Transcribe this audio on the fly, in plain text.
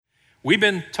We've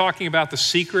been talking about the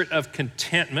secret of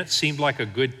contentment. Seemed like a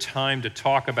good time to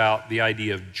talk about the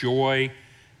idea of joy,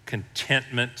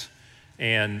 contentment,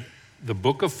 and the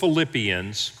book of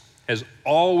Philippians has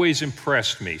always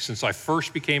impressed me since I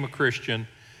first became a Christian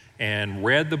and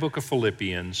read the book of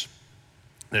Philippians,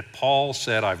 that Paul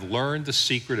said, I've learned the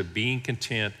secret of being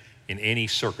content in any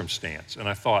circumstance. And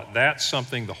I thought that's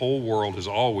something the whole world has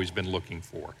always been looking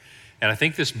for. And I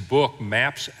think this book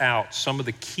maps out some of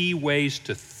the key ways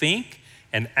to think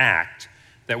and act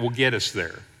that will get us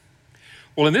there.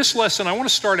 Well, in this lesson, I want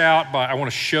to start out by, I want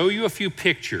to show you a few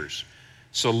pictures.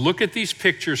 So look at these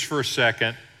pictures for a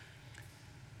second.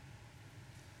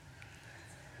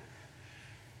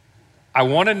 I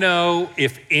want to know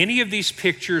if any of these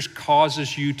pictures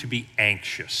causes you to be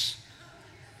anxious.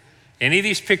 Any of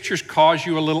these pictures cause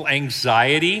you a little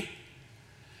anxiety?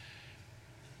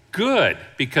 Good,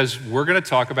 because we're going to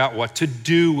talk about what to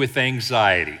do with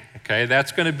anxiety, okay?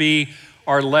 That's going to be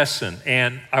our lesson.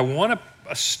 And I want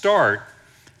to start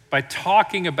by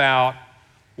talking about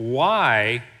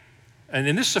why, and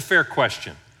then this is a fair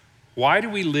question, why do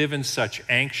we live in such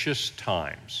anxious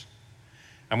times?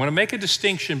 I'm going to make a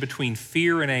distinction between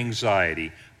fear and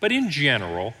anxiety, but in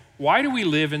general, why do we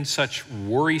live in such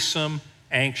worrisome,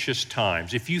 anxious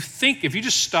times? If you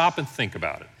just stop and think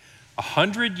about it,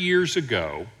 100 years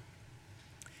ago,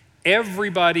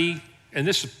 everybody, and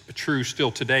this is true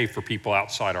still today for people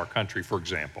outside our country, for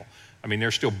example. I mean,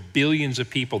 there's still billions of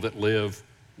people that live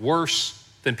worse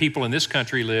than people in this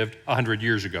country lived 100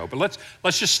 years ago. But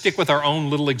let's just stick with our own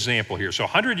little example here. So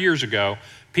 100 years ago,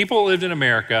 people who lived in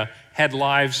America had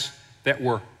lives that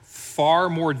were far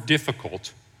more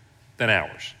difficult than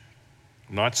ours.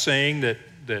 I'm not saying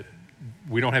that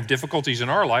we don't have difficulties in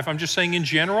our life. I'm just saying in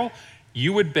general,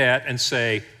 you would bet and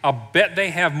say, I'll bet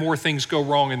they have more things go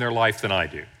wrong in their life than I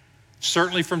do.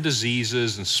 Certainly from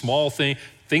diseases and small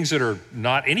things that are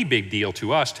not any big deal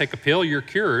to us. Take a pill, you're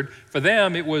cured. For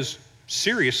them, it was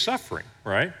serious suffering,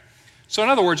 right? So in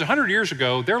other words, 100 years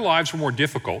ago, their lives were more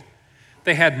difficult.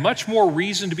 They had much more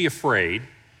reason to be afraid,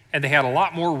 and they had a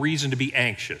lot more reason to be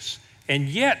anxious. And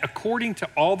yet, according to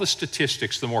all the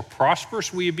statistics, the more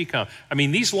prosperous we have become, I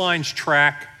mean, these lines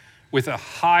track with a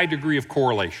high degree of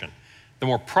correlation. The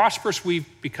more prosperous we've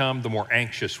become, the more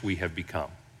anxious we have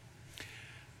become.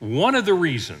 One of the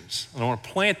reasons, and I want to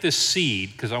plant this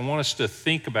seed because I want us to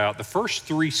think about the first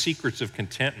 3 secrets of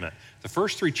contentment. The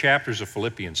first 3 chapters of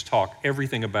Philippians talk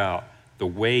everything about the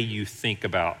way you think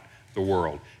about the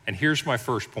world. And here's my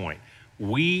first point.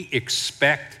 We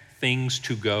expect things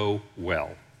to go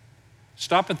well.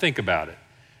 Stop and think about it,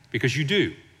 because you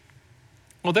do.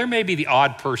 Well, there may be the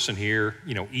odd person here,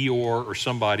 Eeyore or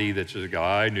somebody that's just,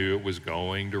 I knew it was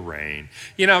going to rain.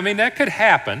 That could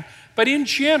happen. But in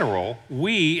general,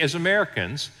 we as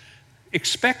Americans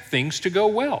expect things to go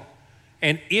well.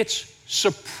 And it's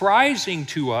surprising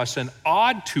to us and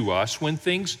odd to us when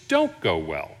things don't go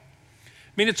well.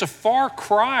 It's a far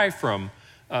cry from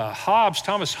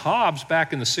Thomas Hobbes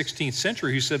back in the 16th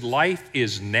century, who said life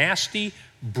is nasty,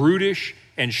 brutish,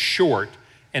 and short,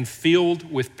 and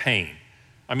filled with pain.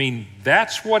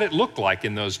 That's what it looked like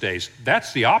in those days.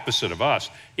 That's the opposite of us.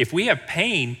 If we have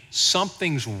pain,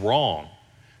 something's wrong.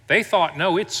 They thought,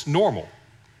 no, it's normal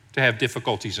to have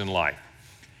difficulties in life.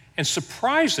 And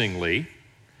surprisingly,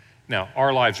 now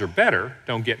our lives are better,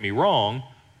 don't get me wrong,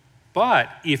 but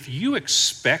if you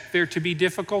expect there to be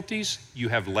difficulties, you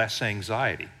have less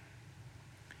anxiety.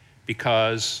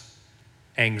 Because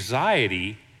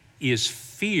anxiety is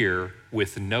fear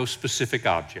with no specific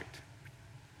object.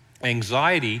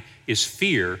 Anxiety is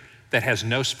fear that has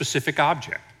no specific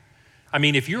object.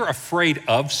 If you're afraid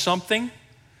of something,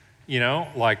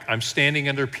 like I'm standing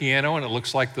under a piano and it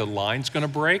looks like the line's gonna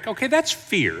break, okay, that's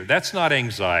fear, that's not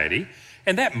anxiety.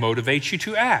 And that motivates you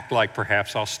to act, like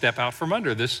perhaps I'll step out from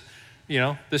under this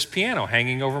piano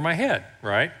hanging over my head,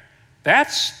 right?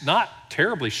 That's not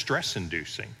terribly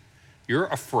stress-inducing. You're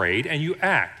afraid and you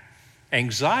act.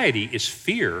 Anxiety is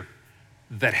fear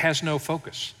that has no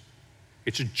focus.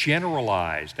 It's a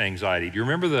generalized anxiety. Do you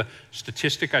remember the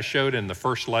statistic I showed in the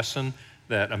first lesson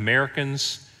that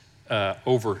Americans,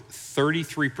 over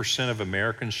 33% of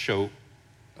Americans show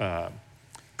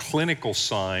clinical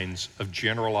signs of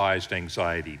generalized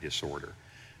anxiety disorder?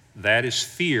 That is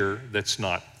fear that's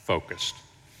not focused.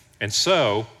 And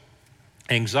so,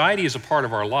 anxiety is a part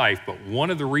of our life, but one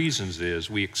of the reasons is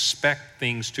we expect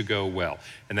things to go well.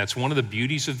 And that's one of the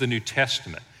beauties of the New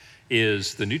Testament,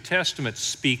 is the New Testament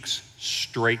speaks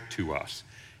straight to us.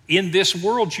 In this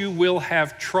world you will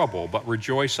have trouble, but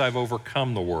rejoice, I've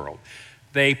overcome the world.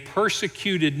 They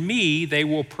persecuted me, they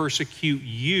will persecute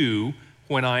you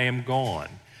when I am gone.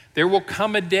 There will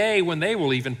come a day when they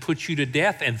will even put you to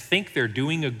death and think they're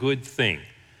doing a good thing.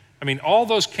 I mean, all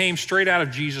those came straight out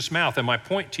of Jesus' mouth. And my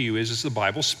point to you is the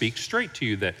Bible speaks straight to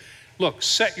you that, look,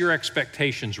 set your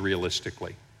expectations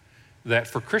realistically. That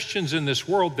for Christians in this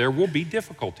world, there will be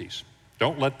difficulties.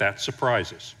 Don't let that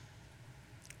surprise us.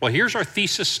 Well, here's our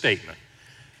thesis statement.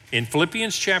 In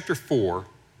Philippians chapter 4,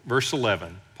 verse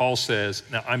 11, Paul says,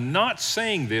 now I'm not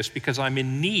saying this because I'm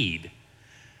in need.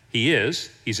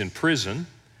 He's in prison,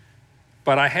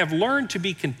 but I have learned to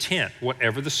be content,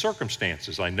 whatever the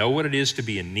circumstances. I know what it is to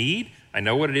be in need. I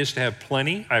know what it is to have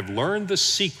plenty. I've learned the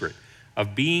secret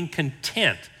of being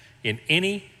content in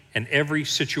any and every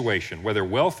situation, whether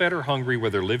well-fed or hungry,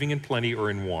 whether living in plenty or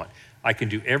in want. I can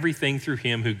do everything through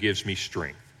him who gives me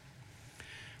strength.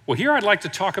 Well, here I'd like to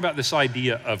talk about this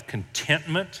idea of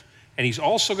contentment, and he's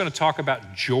also going to talk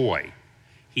about joy.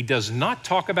 He does not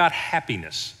talk about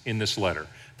happiness in this letter.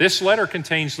 This letter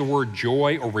contains the word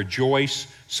joy or rejoice,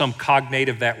 some cognate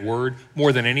of that word,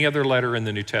 more than any other letter in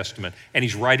the New Testament. And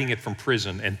he's writing it from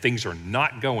prison, and things are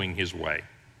not going his way.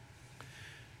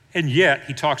 And yet,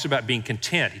 he talks about being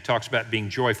content. He talks about being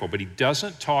joyful, but he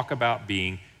doesn't talk about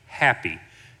being happy.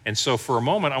 And so for a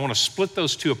moment, I want to split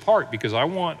those two apart because I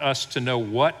want us to know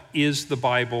what is the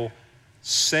Bible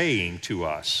saying to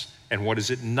us and what is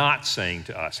it not saying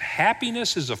to us.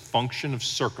 Happiness is a function of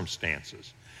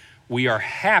circumstances. We are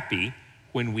happy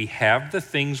when we have the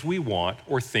things we want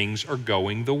or things are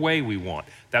going the way we want.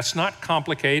 That's not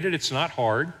complicated. It's not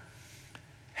hard.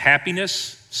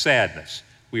 Happiness, sadness.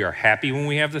 We are happy when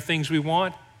we have the things we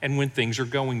want and when things are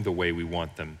going the way we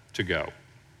want them to go.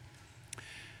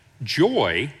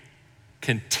 Joy,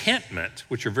 contentment,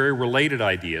 which are very related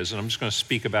ideas, and I'm just going to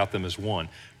speak about them as one.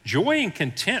 Joy and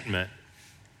contentment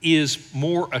is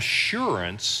more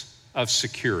assurance of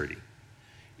security.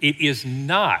 It is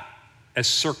not as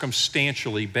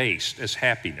circumstantially based as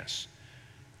happiness.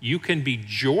 You can be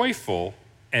joyful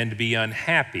and be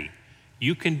unhappy.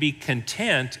 You can be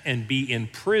content and be in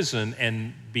prison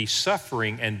and be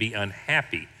suffering and be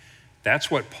unhappy. That's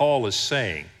what Paul is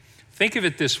saying. Think of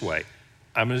it this way.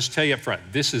 I'm going to just tell you up front,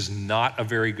 this is not a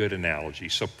very good analogy,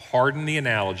 so pardon the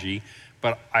analogy,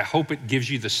 but I hope it gives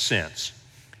you the sense.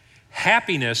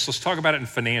 Happiness, let's talk about it in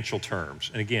financial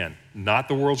terms. And again, not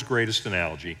the world's greatest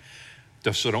analogy,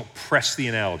 so don't press the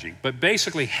analogy. But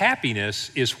basically,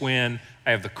 happiness is when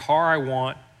I have the car I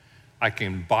want, I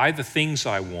can buy the things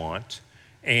I want,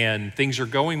 and things are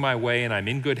going my way, and I'm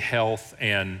in good health,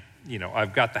 and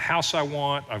I've got the house I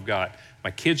want,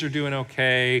 my kids are doing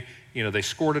okay, they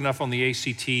scored enough on the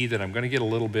ACT that I'm going to get a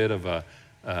little bit of a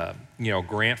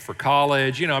grant for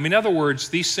college. In other words,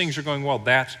 these things are going well.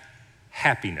 That's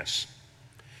happiness.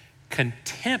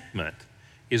 Contentment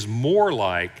is more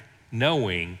like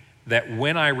knowing that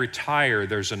when I retire,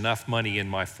 there's enough money in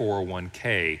my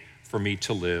 401k for me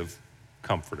to live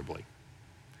comfortably.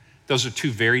 Those are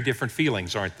two very different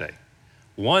feelings, aren't they?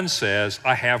 One says,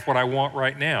 I have what I want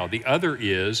right now. The other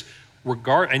is,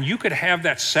 and you could have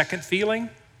that second feeling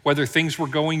whether things were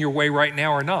going your way right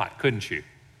now or not, couldn't you?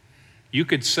 You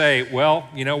could say, well,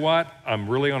 you know what? I'm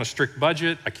really on a strict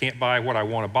budget. I can't buy what I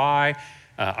want to buy.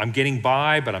 I'm getting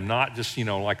by, but I'm not just,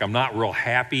 I'm not real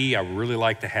happy. I would really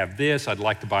like to have this. I'd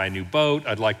like to buy a new boat.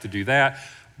 I'd like to do that.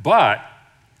 But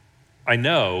I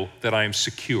know that I am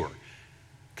secure.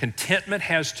 Contentment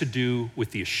has to do with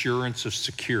the assurance of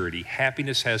security.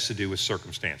 Happiness has to do with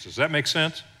circumstances. Does that make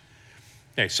sense?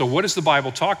 Okay, so what is the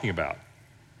Bible talking about?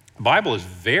 The Bible is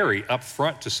very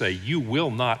upfront to say you will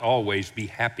not always be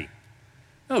happy.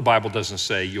 Now, the Bible doesn't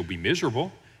say you'll be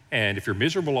miserable. And if you're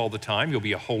miserable all the time, you'll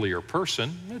be a holier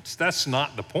person. That's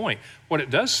not the point. What it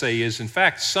does say is, in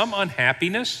fact, some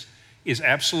unhappiness is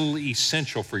absolutely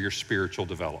essential for your spiritual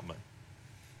development.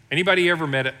 Anybody ever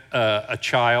met a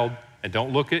child, and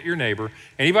don't look at your neighbor,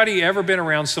 anybody ever been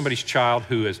around somebody's child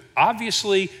who has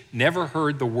obviously never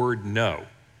heard the word no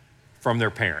from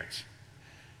their parents?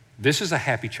 This is a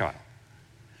happy child.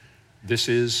 This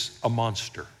is a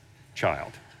monster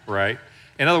child, right?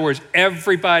 In other words,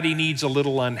 everybody needs a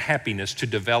little unhappiness to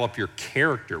develop your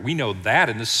character. We know that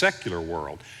in the secular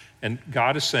world. And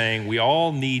God is saying we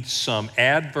all need some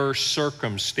adverse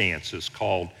circumstances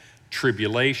called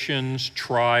tribulations,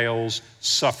 trials,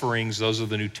 sufferings. Those are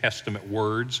the New Testament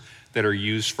words that are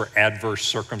used for adverse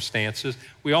circumstances.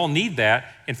 We all need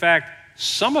that. In fact,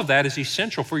 some of that is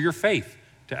essential for your faith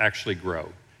to actually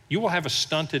grow. You will have a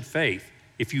stunted faith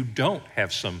if you don't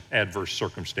have some adverse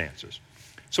circumstances.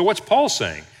 So what's Paul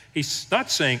saying? He's not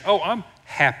saying, oh, I'm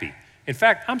happy. In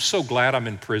fact, I'm so glad I'm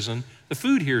in prison. The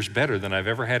food here is better than I've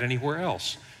ever had anywhere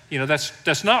else.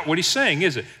 That's not what he's saying,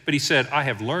 is it? But he said, I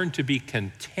have learned to be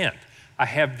content. I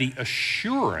have the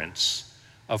assurance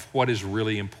of what is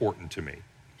really important to me.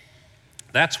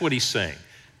 That's what he's saying.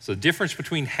 It's the difference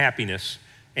between happiness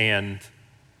and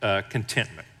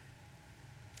contentment.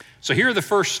 So here are the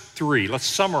first three. Let's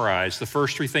summarize the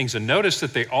first three things, and notice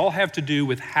that they all have to do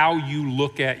with how you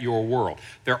look at your world.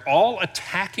 They're all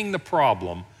attacking the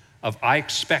problem of I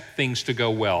expect things to go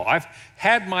well. I've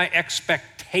had my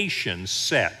expectations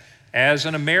set as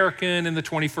an American in the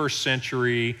 21st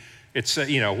century. It's,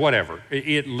 whatever.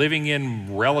 Living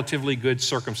in relatively good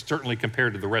circumstances, certainly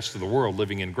compared to the rest of the world,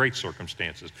 living in great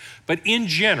circumstances. But in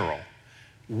general,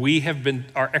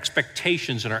 our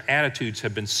expectations and our attitudes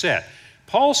have been set.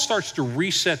 Paul starts to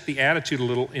reset the attitude a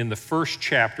little in the first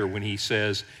chapter when he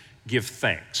says, give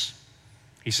thanks.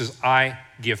 He says, I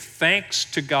give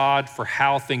thanks to God for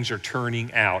how things are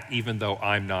turning out, even though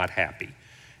I'm not happy.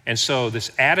 And so this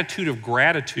attitude of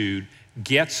gratitude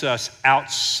gets us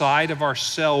outside of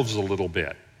ourselves a little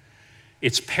bit.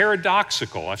 It's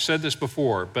paradoxical. I've said this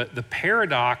before, but the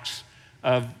paradox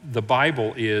of the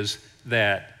Bible is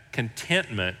that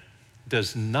contentment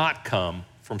does not come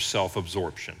from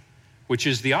self-absorption, which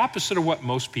is the opposite of what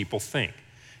most people think.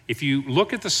 If you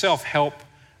look at the self-help,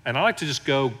 and I like to just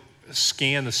go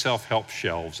scan the self-help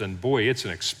shelves, and boy, it's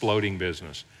an exploding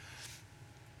business.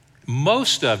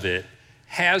 Most of it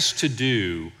has to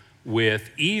do with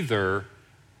either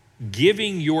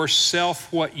giving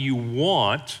yourself what you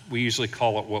want, we usually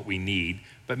call it what we need,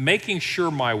 but making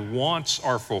sure my wants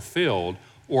are fulfilled,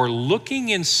 or looking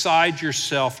inside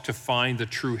yourself to find the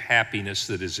true happiness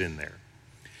that is in there.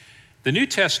 The New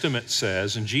Testament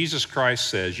says, and Jesus Christ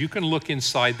says, you can look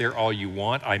inside there all you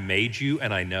want. I made you,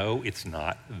 and I know it's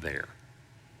not there.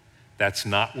 That's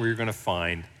not where you're going to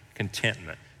find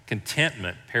contentment.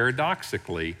 Contentment,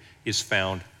 paradoxically, is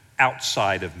found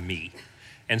outside of me.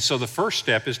 And so the first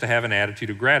step is to have an attitude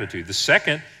of gratitude. The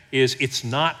second is it's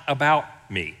not about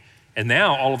me. And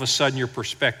now all of a sudden your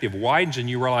perspective widens and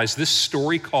you realize this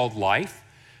story called life,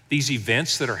 these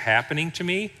events that are happening to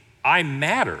me, I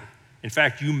matter. In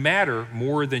fact, you matter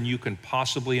more than you can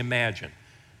possibly imagine.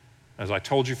 As I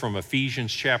told you from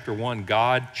Ephesians chapter 1,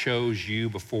 God chose you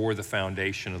before the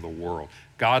foundation of the world.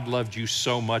 God loved you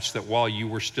so much that while you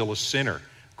were still a sinner,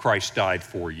 Christ died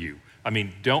for you. I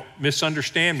mean, don't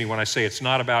misunderstand me when I say it's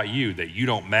not about you, that you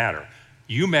don't matter.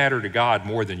 You matter to God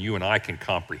more than you and I can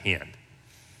comprehend.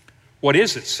 What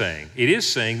is it saying? It is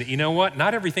saying that, you know what?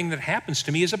 Not everything that happens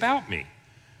to me is about me.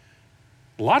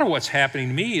 A lot of what's happening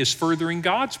to me is furthering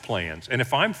God's plans. And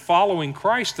if I'm following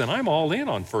Christ, then I'm all in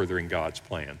on furthering God's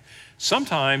plan.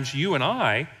 Sometimes you and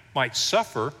I might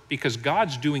suffer because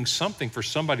God's doing something for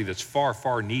somebody that's far,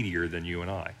 far needier than you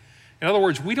and I. In other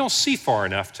words, we don't see far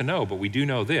enough to know, but we do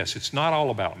know this. It's not all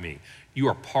about me. You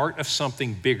are part of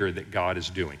something bigger that God is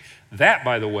doing. That,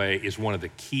 by the way, is one of the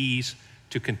keys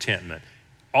to contentment.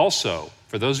 Also,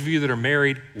 for those of you that are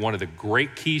married, one of the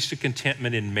great keys to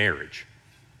contentment in marriage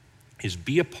is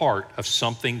be a part of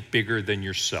something bigger than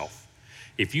yourself.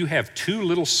 If you have two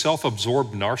little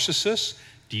self-absorbed narcissists,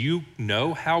 do you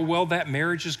know how well that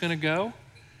marriage is going to go?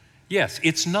 Yes,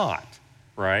 it's not,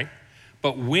 right?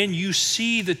 But when you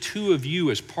see the two of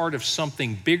you as part of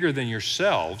something bigger than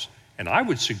yourselves, and I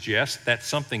would suggest that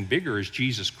something bigger is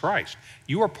Jesus Christ,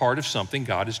 you are part of something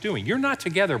God is doing. You're not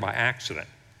together by accident.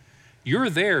 You're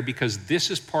there because this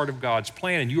is part of God's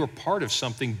plan, and you are part of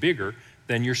something bigger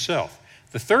than yourself.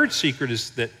 The third secret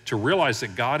is that to realize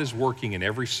that God is working in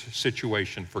every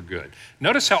situation for good.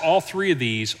 Notice how all three of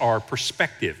these are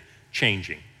perspective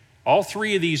changing. All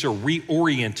three of these are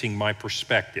reorienting my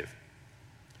perspective.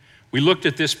 We looked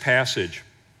at this passage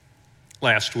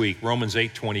last week, Romans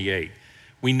 8:28.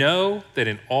 We know that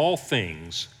in all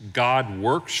things, God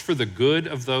works for the good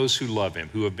of those who love him,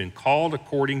 who have been called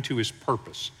according to his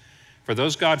purpose. For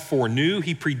those God foreknew,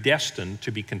 he predestined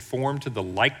to be conformed to the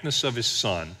likeness of his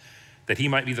Son, that he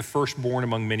might be the firstborn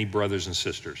among many brothers and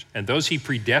sisters. And those he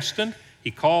predestined,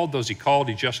 he called. Those he called,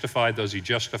 he justified. Those he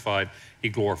justified, he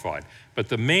glorified. But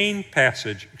the main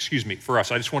passage, for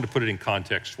us, I just want to put it in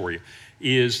context for you,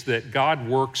 is that God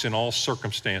works in all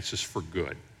circumstances for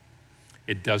good.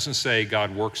 It doesn't say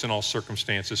God works in all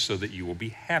circumstances so that you will be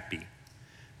happy.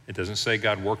 It doesn't say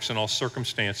God works in all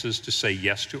circumstances to say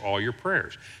yes to all your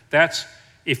prayers. That's,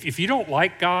 if you don't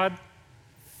like God,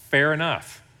 fair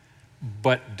enough.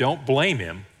 But don't blame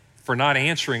him for not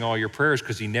answering all your prayers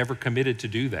because he never committed to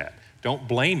do that. Don't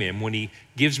blame him when he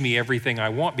gives me everything I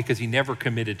want because he never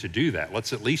committed to do that.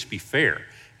 Let's at least be fair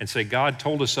and say God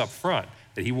told us up front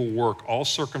that he will work all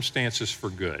circumstances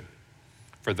for good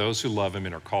for those who love him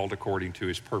and are called according to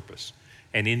his purpose.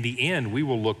 And in the end, we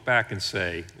will look back and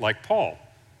say, like Paul,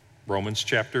 Romans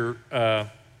chapter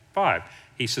 5,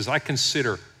 he says, I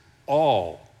consider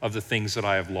all of the things that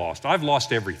I have lost. I've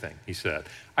lost everything, he said.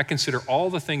 I consider all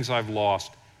the things I've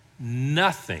lost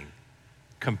nothing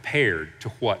compared to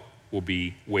what will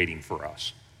be waiting for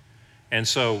us. And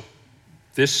so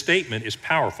this statement is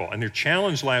powerful. And their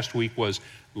challenge last week was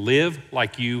live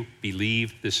like you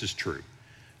believe this is true.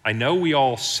 I know we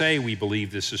all say we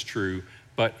believe this is true,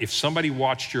 but if somebody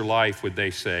watched your life, would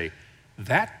they say,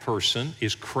 that person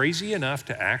is crazy enough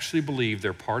to actually believe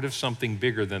they're part of something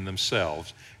bigger than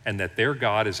themselves and that their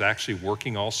God is actually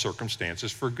working all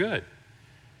circumstances for good?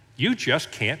 You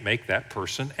just can't make that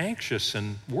person anxious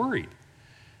and worried.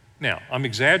 Now, I'm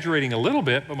exaggerating a little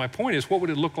bit, but my point is, what would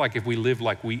it look like if we lived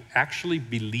like we actually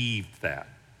believed that?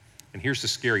 And here's the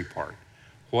scary part.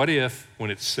 What if, when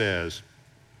it says,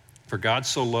 for God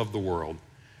so loved the world,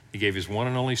 he gave his one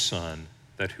and only Son,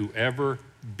 that whoever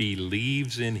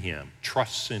believes in him,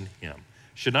 trusts in him,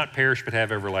 should not perish but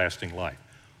have everlasting life?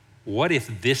 What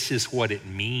if this is what it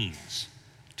means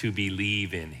to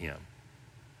believe in him?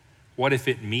 What if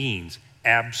it means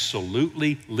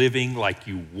absolutely living like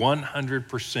you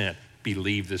 100%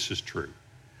 believe this is true?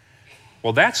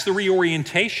 Well, that's the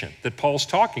reorientation that Paul's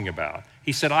talking about.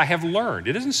 He said, I have learned.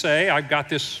 It doesn't say I've got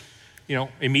this,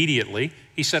 immediately.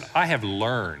 He said, I have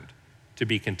learned to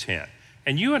be content.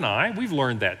 And you and I, we've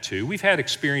learned that too. We've had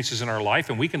experiences in our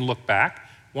life and we can look back.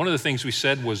 One of the things we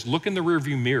said was look in the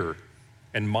rearview mirror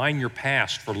and mine your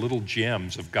past for little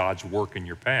gems of God's work in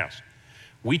your past.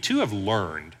 We too have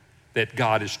learned that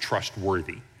God is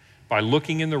trustworthy by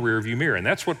looking in the rearview mirror. And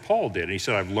that's what Paul did. And he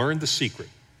said, I've learned the secret.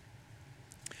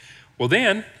 Well,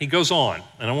 then he goes on,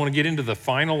 and I want to get into the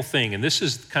final thing. And this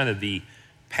is kind of the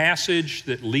passage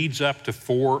that leads up to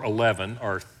 4:11,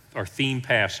 our theme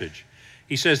passage.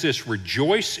 He says this,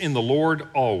 rejoice in the Lord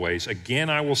always. Again,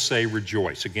 I will say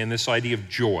rejoice. Again, this idea of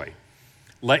joy.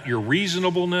 Let your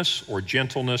reasonableness or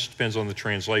gentleness, depends on the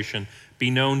translation, be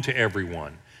known to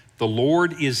everyone. The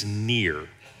Lord is near.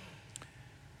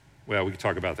 Well, we can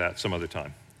talk about that some other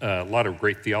time. A lot of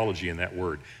great theology in that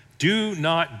word. Do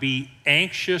not be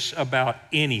anxious about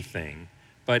anything,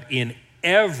 but in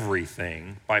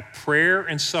everything, by prayer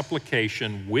and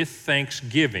supplication with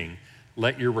thanksgiving,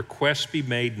 let your requests be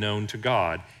made known to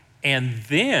God. And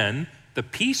then the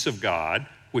peace of God,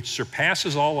 which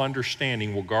surpasses all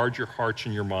understanding, will guard your hearts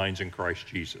and your minds in Christ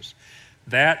Jesus.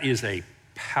 That is a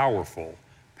powerful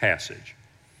passage.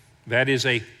 That is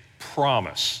a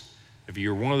promise. If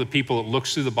you're one of the people that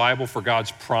looks through the Bible for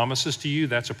God's promises to you,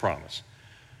 that's a promise.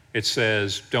 It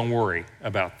says, don't worry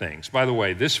about things. By the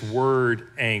way, this word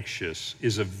anxious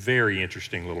is a very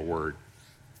interesting little word.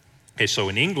 Okay, so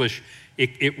in English,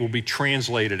 it will be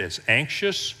translated as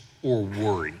anxious or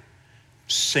worry.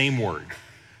 Same word.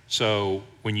 So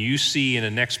when you see in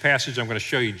the next passage I'm going to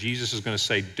show you, Jesus is going to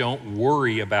say, don't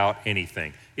worry about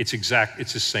anything. It's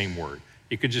the same word.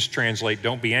 It could just translate,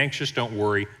 don't be anxious, don't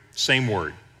worry, same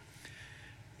word.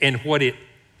 And what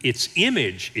its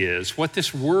image is, what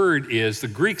this word is, the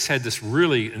Greeks had this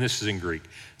really, and this is in Greek,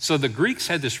 so the Greeks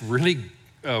had this really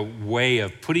way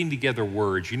of putting together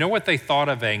words. You know what they thought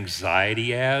of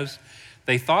anxiety as?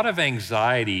 They thought of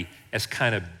anxiety as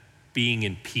kind of being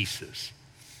in pieces.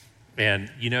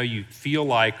 And you feel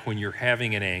like when you're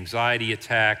having an anxiety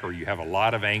attack or you have a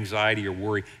lot of anxiety or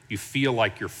worry, you feel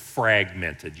like you're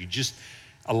fragmented.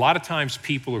 A lot of times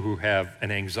people who have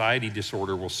an anxiety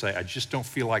disorder will say, I just don't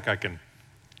feel like I can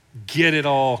get it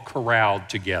all corralled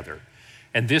together.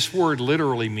 And this word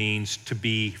literally means to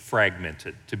be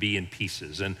fragmented, to be in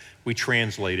pieces. And we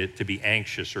translate it to be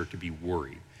anxious or to be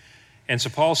worried. And so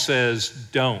Paul says,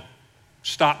 don't.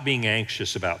 Stop being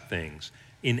anxious about things.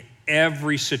 In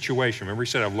every situation, remember he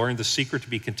said, I've learned the secret to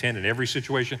be content in every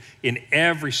situation. In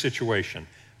every situation,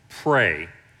 pray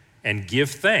and give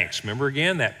thanks. Remember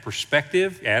again, that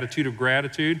perspective, attitude of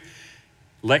gratitude.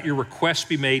 Let your requests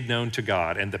be made known to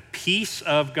God. And the peace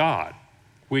of God,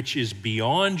 which is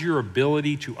beyond your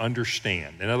ability to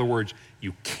understand. In other words,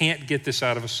 you can't get this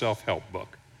out of a self-help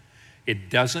book. It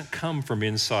doesn't come from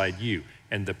inside you.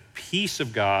 And the peace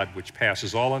of God, which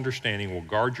passes all understanding, will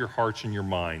guard your hearts and your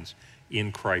minds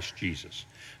in Christ Jesus.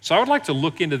 So I would like to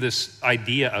look into this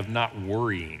idea of not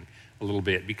worrying a little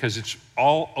bit because it's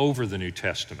all over the New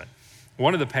Testament.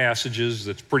 One of the passages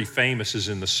that's pretty famous is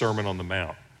in the Sermon on the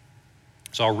Mount.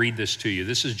 So I'll read this to you.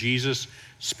 This is Jesus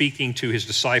speaking to his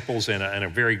disciples and a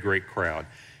very great crowd.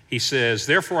 He says,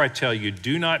 therefore I tell you,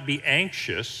 do not be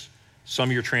anxious. Some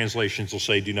of your translations will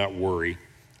say, do not worry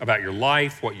about your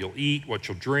life, what you'll eat, what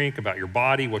you'll drink, about your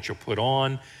body, what you'll put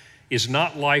on. Is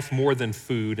not life more than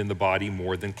food and the body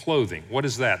more than clothing? What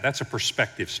is that? That's a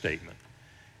perspective statement.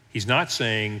 He's not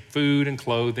saying food and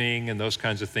clothing and those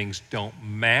kinds of things don't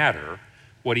matter.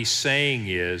 What he's saying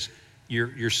is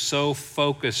you're so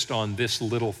focused on this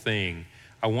little thing.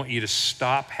 I want you to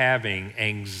stop having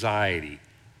anxiety,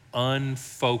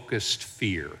 unfocused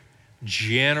fear,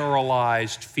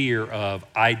 generalized fear of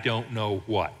I don't know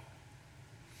what.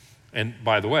 And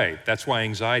by the way, that's why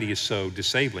anxiety is so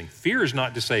disabling. Fear is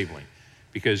not disabling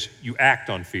because you act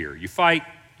on fear. You fight,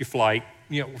 you flight,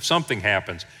 something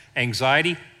happens.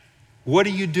 Anxiety, what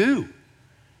do?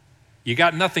 You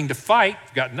got nothing to fight,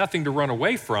 you've got nothing to run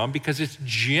away from because it's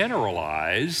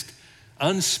generalized,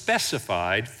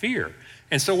 unspecified fear.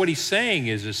 And so what he's saying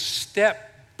is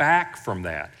step back from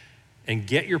that and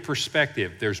get your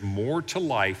perspective. There's more to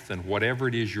life than whatever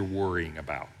it is you're worrying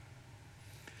about.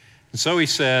 And so he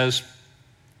says,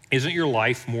 isn't your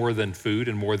life more than food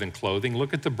and more than clothing?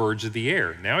 Look at the birds of the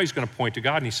air. Now he's going to point to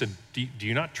God, and he said, do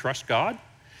you not trust God?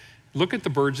 Look at the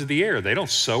birds of the air. They don't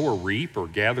sow or reap or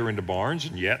gather into barns,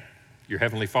 and yet your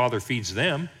heavenly Father feeds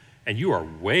them, and you are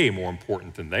way more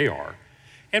important than they are.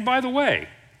 And by the way,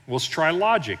 let's try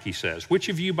logic, he says. Which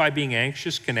of you, by being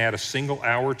anxious, can add a single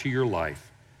hour to your life?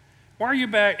 Why are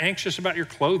you anxious about your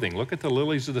clothing? Look at the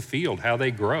lilies of the field, how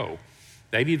they grow.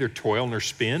 They neither toil nor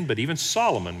spin, but even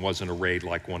Solomon wasn't arrayed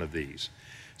like one of these.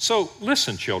 So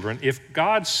listen, children, if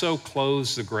God so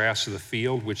clothes the grass of the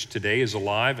field, which today is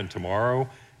alive and tomorrow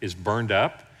is burned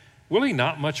up, will he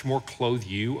not much more clothe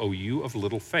you, O you of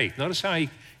little faith? Notice how he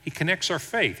connects our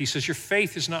faith. He says, your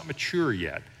faith is not mature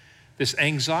yet. This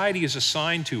anxiety is a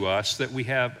sign to us that we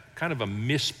have kind of a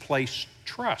misplaced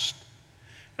trust.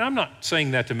 And I'm not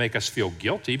saying that to make us feel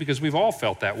guilty because we've all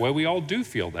felt that way. We all do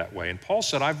feel that way. And Paul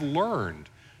said, I've learned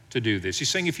to do this. He's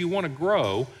saying if you want to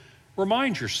grow,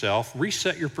 remind yourself,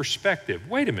 reset your perspective.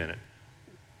 Wait a minute.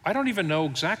 I don't even know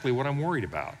exactly what I'm worried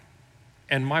about.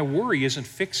 And my worry isn't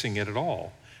fixing it at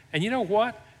all. And you know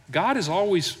what? God has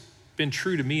always been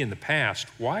true to me in the past.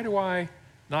 Why do I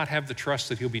not have the trust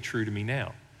that he'll be true to me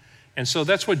now? And so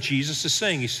that's what Jesus is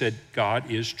saying. He said,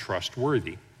 God is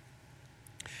trustworthy.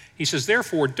 He says,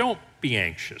 therefore, don't be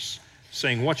anxious,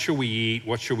 saying, what shall we eat?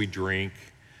 What shall we drink?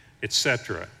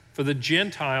 Etc. For the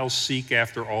Gentiles seek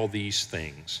after all these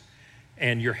things,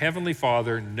 and your heavenly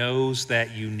Father knows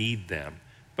that you need them.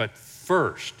 But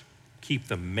first, keep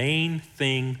the main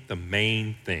thing the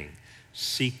main thing.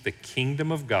 Seek the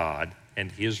kingdom of God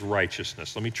and his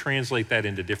righteousness. Let me translate that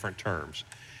into different terms.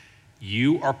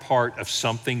 You are part of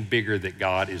something bigger that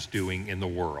God is doing in the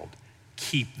world.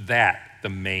 Keep that the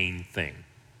main thing.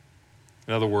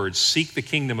 In other words, seek the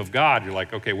kingdom of God. You're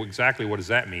like, okay, well, exactly what does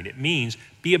that mean? It means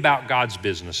be about God's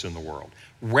business in the world.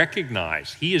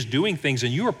 Recognize he is doing things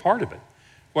and you are part of it.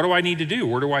 What do I need to do?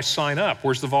 Where do I sign up?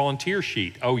 Where's the volunteer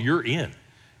sheet? Oh, you're in.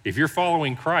 If you're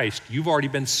following Christ, you've already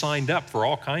been signed up for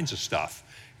all kinds of stuff.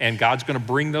 And God's going to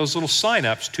bring those little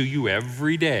sign-ups to you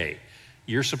every day.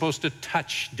 You're supposed to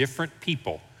touch different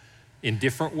people in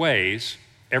different ways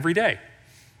every day.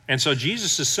 And so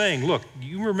Jesus is saying, look,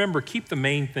 you remember, keep the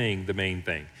main thing the main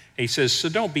thing. And he says, so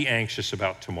don't be anxious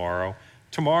about tomorrow.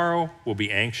 Tomorrow will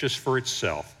be anxious for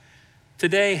itself.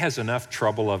 Today has enough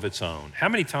trouble of its own. How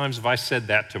many times have I said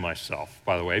that to myself,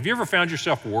 by the way? Have you ever found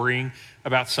yourself worrying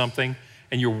about something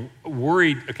and you're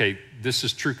worried? Okay, this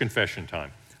is true confession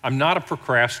time. I'm not a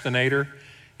procrastinator.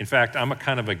 In fact, I'm a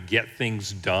kind of a get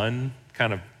things done,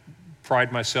 kind of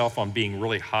pride myself on being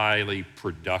really highly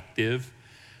productive.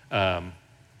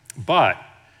 But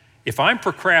if I'm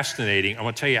procrastinating, I'm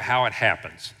going to tell you how it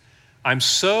happens. I'm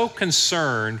so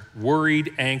concerned,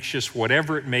 worried, anxious,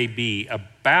 whatever it may be,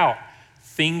 about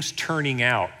things turning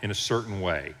out in a certain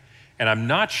way. And I'm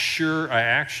not sure I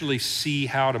actually see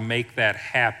how to make that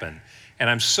happen. And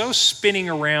I'm so spinning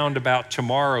around about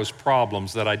tomorrow's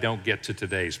problems that I don't get to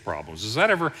today's problems. Does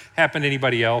that ever happen to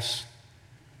anybody else?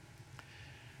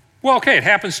 Well, okay, it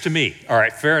happens to me. All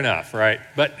right, fair enough, right?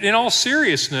 But in all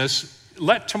seriousness,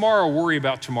 let tomorrow worry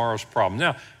about tomorrow's problem.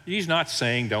 Now, he's not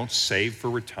saying don't save for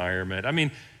retirement. I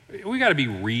mean, we got to be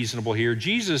reasonable here.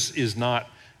 Jesus is not,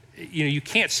 you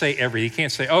can't say everything. You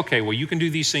can't say, okay, well, you can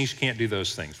do these things, you can't do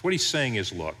those things. What he's saying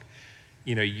is, look,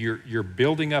 you're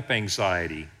building up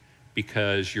anxiety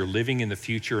because you're living in the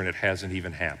future and it hasn't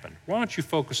even happened. Why don't you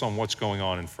focus on what's going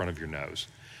on in front of your nose?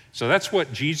 So that's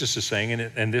what Jesus is saying,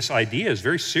 and this idea is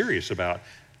very serious about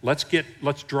let's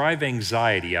drive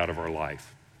anxiety out of our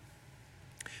life.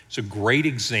 It's a great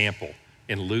example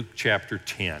in Luke chapter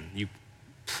 10. You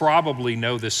probably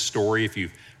know this story if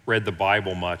you've read the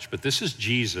Bible much, but this is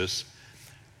Jesus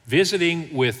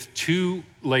visiting with two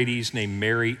ladies named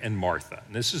Mary and Martha.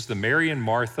 And this is the Mary and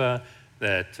Martha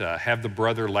that have the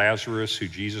brother Lazarus who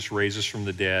Jesus raises from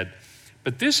the dead.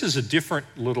 But this is a different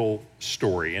little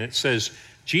story, and it says,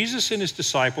 Jesus and his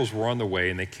disciples were on the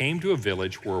way, and they came to a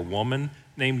village where a woman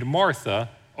named Martha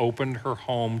opened her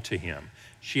home to him.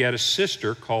 She had a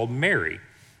sister called Mary,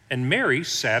 and Mary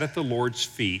sat at the Lord's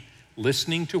feet,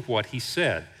 listening to what he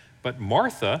said. But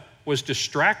Martha was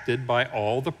distracted by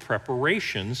all the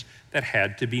preparations that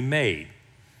had to be made.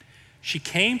 She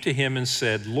came to him and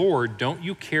said, "Lord, don't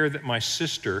you care that my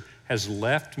sister has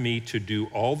left me to do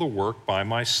all the work by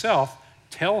myself?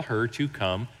 Tell her to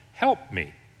come help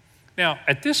me." Now,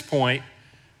 at this point,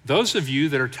 those of you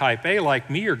that are type A like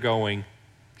me are going,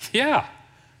 yeah,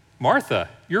 Martha,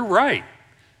 you're right.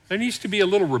 There needs to be a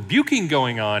little rebuking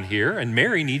going on here, and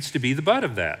Mary needs to be the butt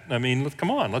of that. I mean,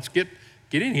 come on, let's get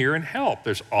in here and help.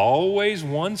 There's always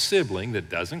one sibling that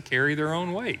doesn't carry their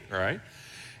own weight, right?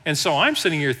 And so I'm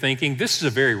sitting here thinking, this is a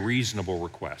very reasonable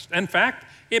request. In fact,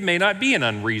 it may not be an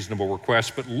unreasonable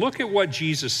request, but look at what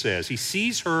Jesus says. He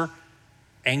sees her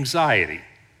anxiety.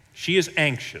 She is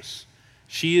anxious.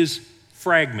 She is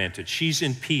fragmented. She's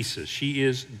in pieces. She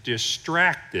is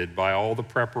distracted by all the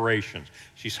preparations.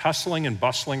 She's hustling and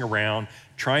bustling around,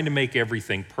 trying to make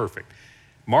everything perfect.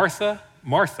 Martha,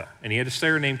 Martha, and he had to say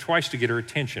her name twice to get her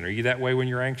attention. Are you that way when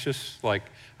you're anxious? Like,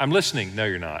 I'm listening. No,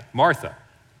 you're not. Martha,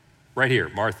 right here,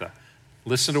 Martha,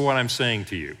 listen to what I'm saying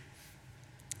to you.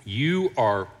 You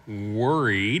are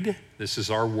worried. This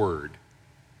is our word.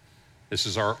 This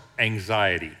is our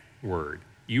anxiety word.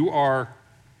 You are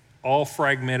all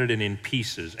fragmented and in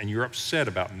pieces, and you're upset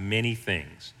about many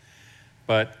things.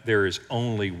 But there is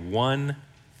only one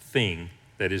thing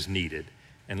that is needed.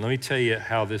 And let me tell you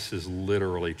how this is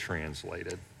literally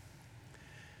translated.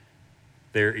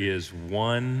 There is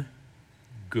one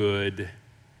good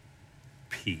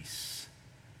piece.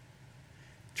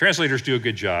 Translators do a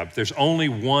good job. There's only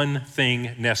one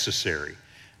thing necessary.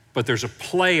 But there's a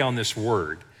play on this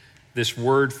word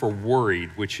for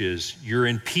worried, which is you're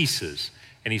in pieces.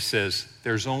 And he says,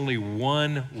 there's only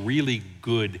one really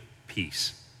good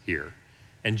piece here.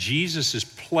 And Jesus is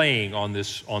playing on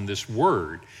this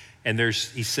word. And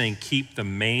he's saying, keep the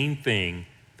main thing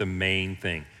the main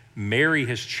thing. Mary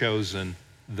has chosen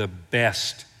the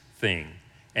best thing,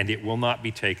 and it will not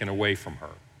be taken away from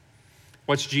her.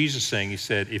 What's Jesus saying? He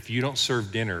said, if you don't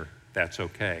serve dinner, that's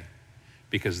okay,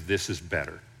 because this is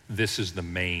better. This is the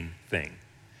main thing.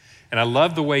 And I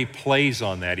love the way he plays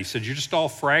on that. He said, you're just all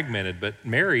fragmented, but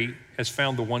Mary has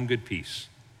found the one good piece,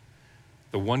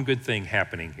 the one good thing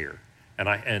happening here.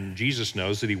 And Jesus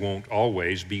knows that he won't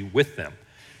always be with them.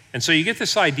 And so you get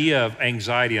this idea of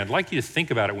anxiety. I'd like you to think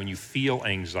about it when you feel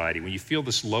anxiety, when you feel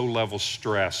this low-level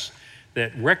stress,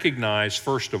 that recognize,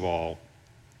 first of all,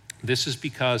 this is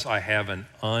because I have an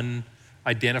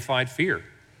unidentified fear.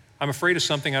 I'm afraid of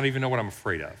something I don't even know what I'm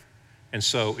afraid of. And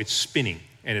so it's spinning.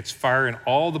 And it's firing.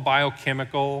 All the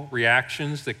biochemical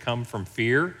reactions that come from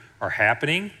fear are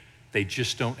happening. They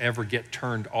just don't ever get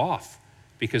turned off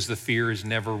because the fear is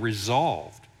never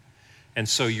resolved. And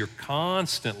so you're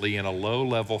constantly in a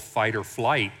low-level fight or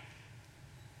flight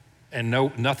and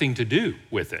nothing to do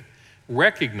with it.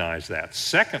 Recognize that.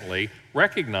 Secondly,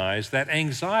 recognize that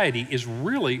anxiety is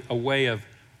really a way of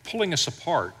pulling us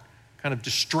apart, kind of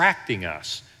distracting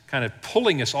us, kind of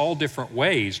pulling us all different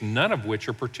ways, none of which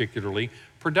are particularly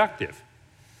productive.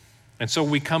 And so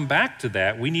we come back to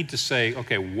that. We need to say,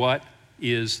 okay, what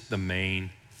is the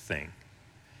main thing?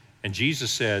 And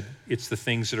Jesus said, it's the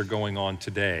things that are going on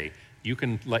today. You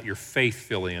can let your faith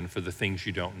fill in for the things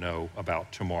you don't know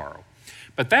about tomorrow.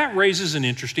 But that raises an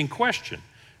interesting question.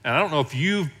 And I don't know if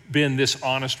you've been this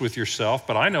honest with yourself,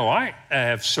 but I know I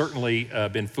have certainly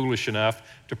been foolish enough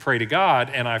to pray to God,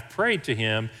 and I've prayed to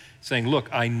him saying, look,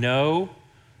 I know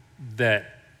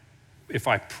that if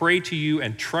I pray to you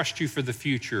and trust you for the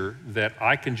future, that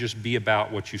I can just be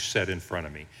about what you set in front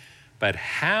of me. But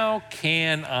how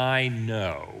can I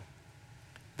know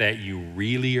that you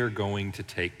really are going to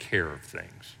take care of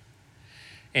things?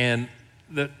 And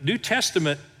the New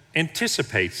Testament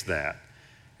anticipates that.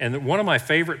 And one of my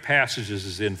favorite passages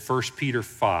is in 1 Peter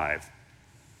 5.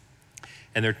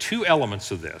 And there are two elements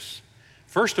of this.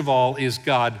 First of all, is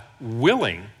God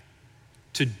willing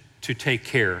to take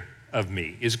care of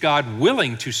me? Is God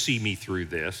willing to see me through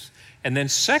this? And then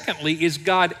secondly, is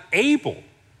God able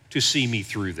to see me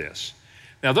through this?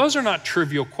 Now, those are not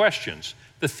trivial questions.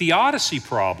 The theodicy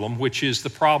problem, which is the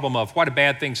problem of why do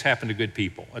bad things happen to good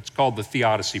people? It's called the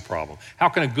theodicy problem. How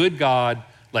can a good God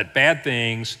let bad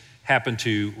things happen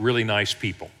to really nice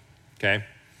people? Okay?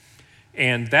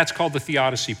 And that's called the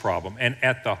theodicy problem. And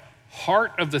at the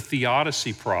heart of the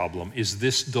theodicy problem is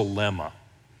this dilemma.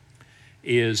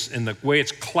 And the way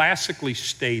it's classically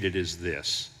stated is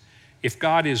this: if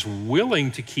God is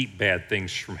willing to keep bad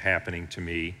things from happening to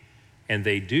me, and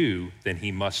they do, then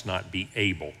he must not be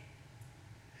able.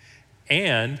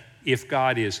 And if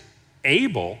God is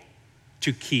able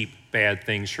to keep bad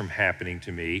things from happening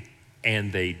to me,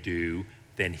 and they do,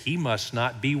 then he must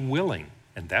not be willing.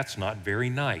 And that's not very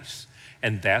nice.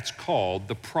 And that's called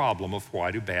the problem of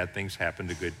why do bad things happen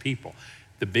to good people.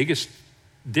 The biggest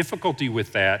difficulty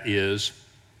with that is,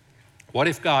 what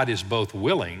if God is both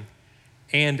willing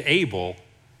and able,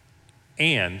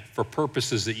 and for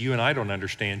purposes that you and I don't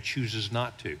understand, chooses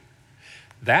not to?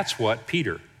 That's what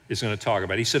Peter is going to talk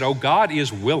about. He said, oh, God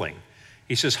is willing.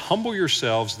 He says, humble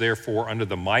yourselves, therefore, under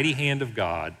the mighty hand of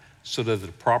God, so that at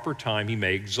the proper time he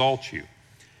may exalt you,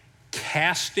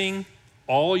 casting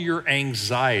all your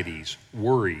anxieties,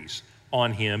 worries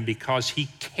on him, because he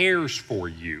cares for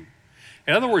you.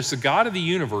 In other words, the God of the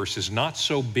universe is not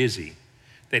so busy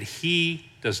that he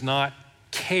does not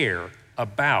care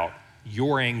about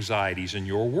your anxieties and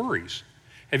your worries.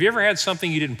 Have you ever had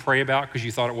something you didn't pray about because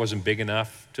you thought it wasn't big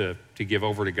enough to give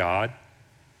over to God?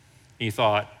 And you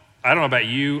thought, I don't know about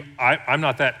you, I'm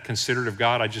not that considerate of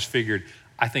God. I just figured,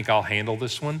 I think I'll handle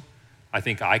this one. I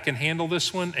think I can handle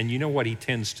this one. And you know what he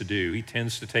tends to do? He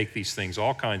tends to take these things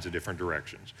all kinds of different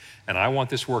directions. And I want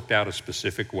this worked out a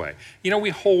specific way. You know,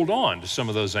 we hold on to some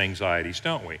of those anxieties,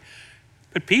 don't we?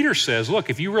 But Peter says, look,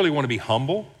 if you really want to be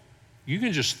humble, you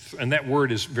can just, and that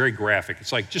word is very graphic.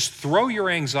 It's like, just throw your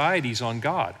anxieties on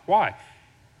God. Why?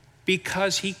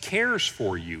 Because he cares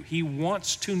for you. He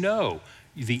wants to know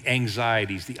the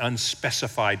anxieties, the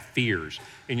unspecified fears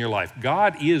in your life.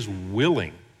 God is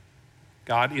willing.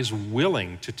 God is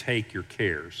willing to take your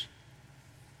cares.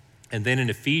 And then in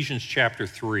Ephesians chapter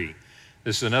 3,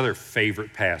 this is another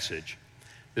favorite passage.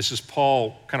 This is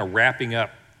Paul kind of wrapping up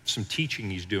some teaching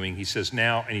he's doing. He says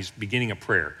now, and he's beginning a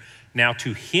prayer. Now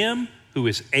to him who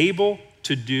is able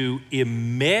to do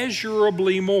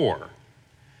immeasurably more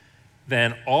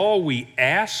than all we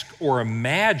ask or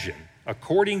imagine,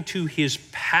 according to his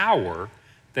power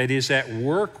that is at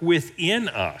work within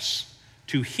us.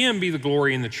 To him be the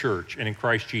glory in the church and in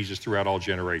Christ Jesus throughout all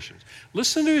generations.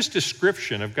 Listen to his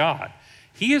description of God.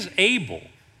 He is able,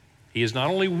 he is not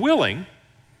only willing,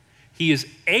 he is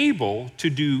able to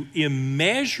do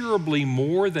immeasurably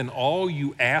more than all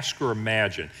you ask or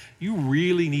imagine. You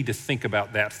really need to think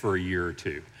about that for a year or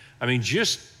two. I mean,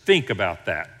 just think about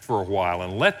that for a while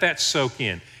and let that soak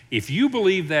in. If you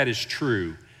believe that is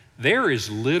true, there is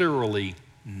literally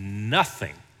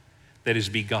nothing that is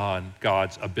beyond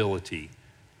God's ability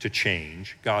to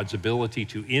change, God's ability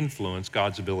to influence,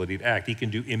 God's ability to act. He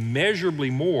can do immeasurably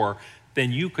more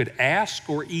than you could ask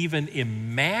or even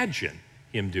imagine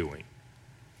him doing.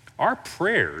 Our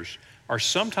prayers are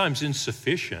sometimes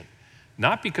insufficient,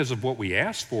 not because of what we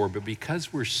ask for, but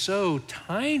because we're so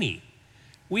tiny.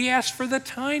 We ask for the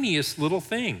tiniest little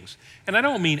things. And I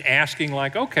don't mean asking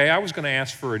like, okay, I was going to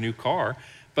ask for a new car,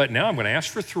 but now I'm going to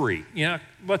ask for 3. You know,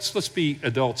 let's be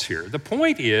adults here. The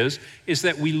point is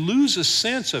that we lose a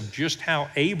sense of just how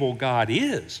able God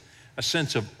is, a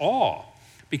sense of awe.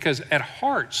 Because at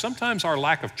heart, sometimes our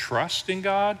lack of trust in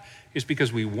God is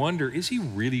because we wonder, is he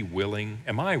really willing?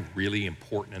 Am I really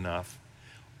important enough?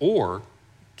 Or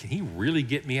can he really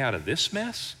get me out of this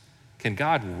mess? Can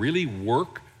God really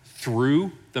work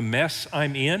through the mess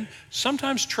I'm in?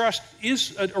 Sometimes trust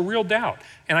is a real doubt.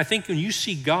 And I think when you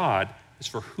see God as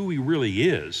for who he really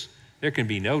is, there can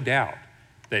be no doubt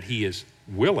that he is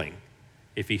willing.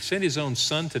 If he sent his own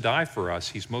son to die for us,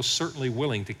 he's most certainly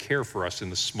willing to care for us in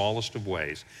the smallest of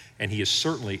ways. And he is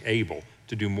certainly able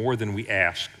to do more than we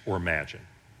ask or imagine.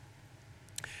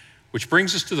 Which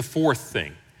brings us to the fourth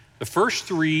thing. The first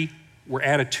 3 were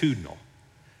attitudinal.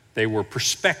 They were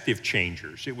perspective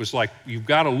changers. It was like you've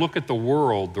got to look at the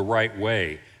world the right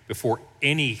way before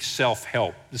any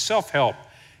self-help. The self-help,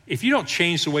 if you don't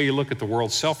change the way you look at the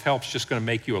world, self-help's just going to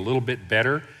make you a little bit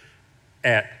better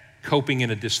at coping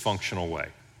in a dysfunctional way.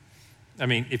 I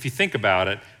mean, if you think about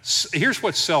it, here's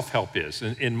what self-help is,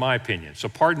 in my opinion. So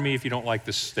pardon me if you don't like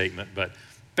this statement, but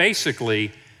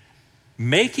basically,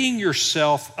 making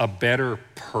yourself a better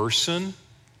person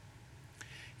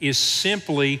is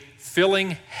simply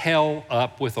filling hell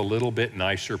up with a little bit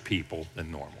nicer people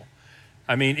than normal.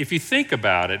 I mean, if you think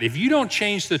about it, if you don't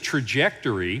change the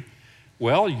trajectory,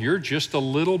 well, you're just a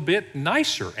little bit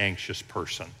nicer, anxious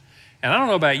person. And I don't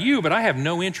know about you, but I have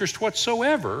no interest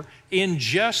whatsoever in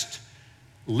just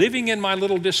living in my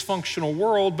little dysfunctional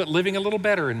world, but living a little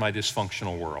better in my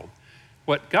dysfunctional world.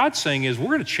 What God's saying is we're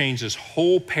going to change this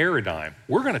whole paradigm.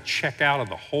 We're going to check out of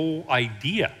the whole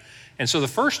idea. And so the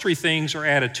first 3 things are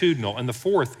attitudinal, and the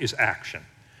fourth is action.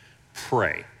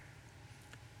 Pray.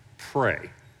 Pray.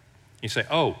 You say,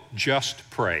 oh, just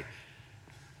pray.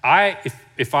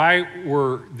 If I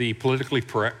were the politically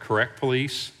correct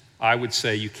police, I would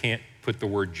say you can't put the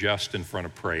word just in front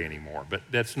of pray anymore, but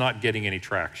that's not getting any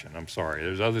traction. I'm sorry.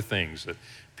 There's other things that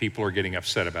people are getting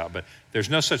upset about, but there's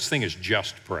no such thing as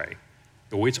just pray.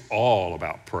 Oh, it's all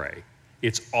about pray.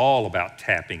 It's all about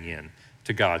tapping in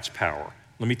to God's power.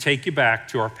 Let me take you back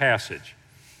to our passage.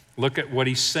 Look at what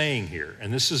he's saying here,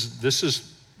 and this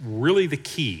is really the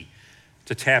key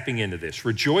to tapping into this.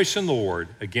 Rejoice in the Lord.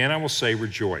 Again, I will say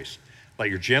rejoice. Let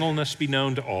your gentleness be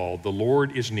known to all. The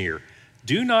Lord is near.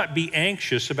 Do not be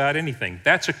anxious about anything.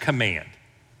 That's a command.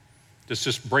 Let's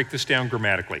just break this down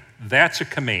grammatically. That's a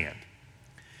command.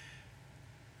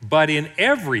 But in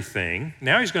everything,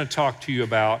 now he's going to talk to you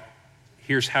about,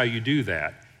 here's how you do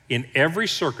that. In every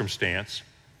circumstance,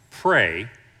 pray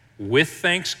with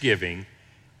thanksgiving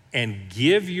and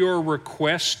give your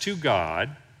requests to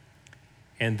God,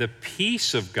 and the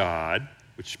peace of God,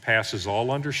 which passes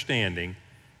all understanding,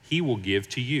 he will give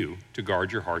to you to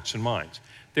guard your hearts and minds.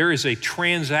 There is a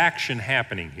transaction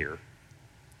happening here.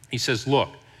 He says, look,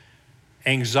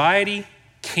 anxiety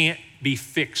can't be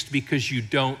fixed because you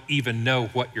don't even know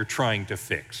what you're trying to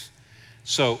fix.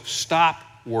 So stop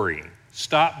worrying.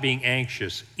 Stop being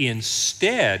anxious.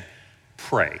 Instead,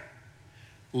 pray.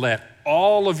 Let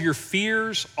all of your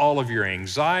fears, all of your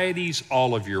anxieties,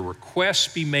 all of your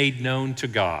requests be made known to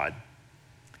God.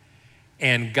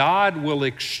 And God will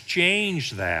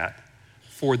exchange that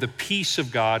for the peace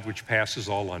of God which passes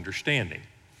all understanding.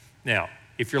 Now,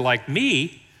 if you're like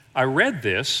me, I read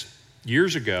this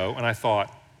years ago and I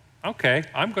thought, okay,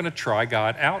 I'm going to try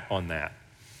God out on that.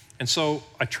 And so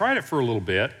I tried it for a little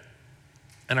bit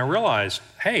and I realized,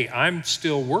 hey, I'm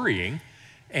still worrying.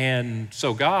 And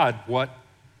so God,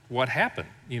 what happened?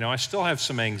 You know, I still have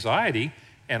some anxiety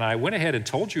and I went ahead and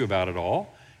told you about it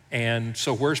all. And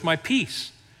so where's my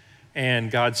peace? And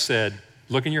God said,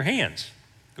 look in your hands.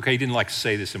 Okay, he didn't like to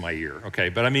say this in my ear, okay?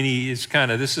 But I mean,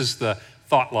 this is the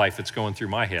thought life that's going through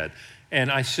my head. And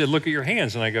I said, look at your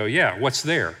hands. And I go, yeah, what's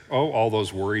there? Oh, all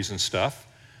those worries and stuff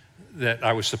that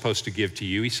I was supposed to give to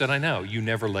you. He said, I know, you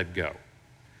never let go.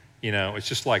 You know, it's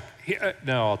just like,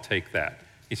 no, I'll take that.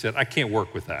 He said, I can't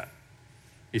work with that.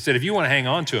 He said, if you want to hang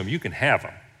on to them, you can have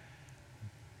them.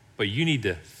 But you need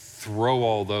to throw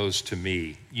all those to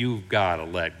me. You've got to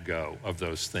let go of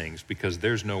those things because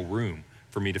there's no room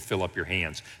for me to fill up your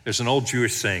hands. There's an old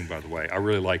Jewish saying, by the way. I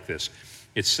really like this.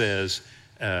 It says,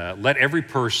 let every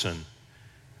person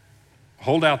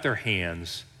hold out their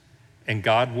hands and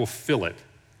God will fill it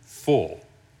full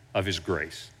of his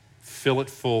grace. Fill it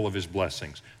full of his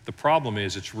blessings. The problem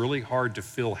is it's really hard to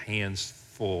fill hands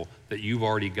full that you've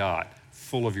already got,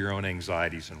 full of your own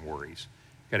anxieties and worries.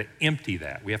 You've got to empty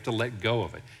that. We have to let go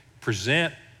of it.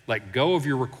 Let go of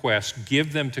your requests,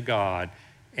 give them to God,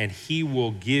 and he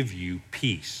will give you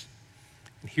peace.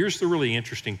 And here's the really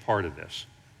interesting part of this.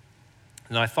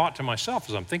 And I thought to myself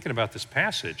as I'm thinking about this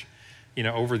passage, you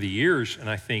know, over the years, and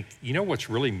I think, you know what's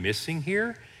really missing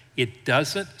here? It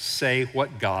doesn't say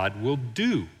what God will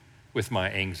do with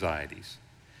my anxieties.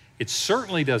 It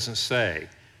certainly doesn't say,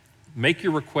 make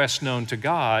your requests known to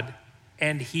God,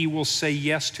 and he will say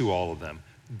yes to all of them.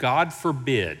 God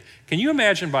forbid. Can you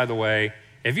imagine, by the way,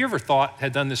 have you ever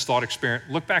had done this thought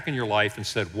experiment, look back in your life and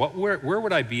said, where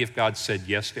would I be if God said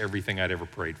yes to everything I'd ever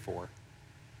prayed for?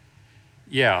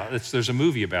 Yeah, there's a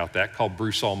movie about that called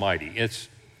Bruce Almighty. It's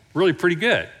really pretty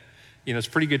good. You know, it's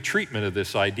pretty good treatment of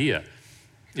this idea,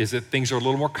 is that things are a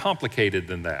little more complicated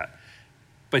than that.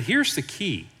 But here's the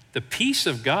key. The peace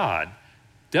of God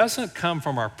doesn't come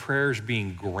from our prayers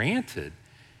being granted.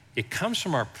 It comes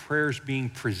from our prayers being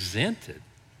presented.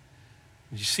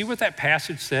 Did you see what that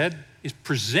passage said? Is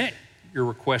present your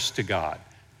requests to God.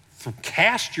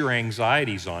 Cast your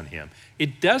anxieties on him.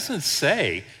 It doesn't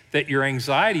say that your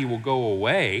anxiety will go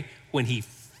away when he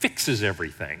fixes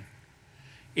everything.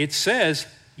 It says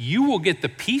you will get the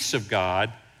peace of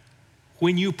God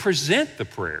when you present the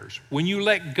prayers, when you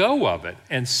let go of it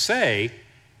and say,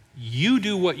 you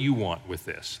do what you want with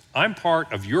this. I'm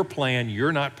part of your plan.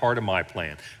 You're not part of my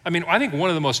plan. I mean, I think one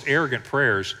of the most arrogant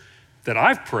prayers that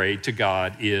I've prayed to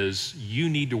God is, you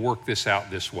need to work this out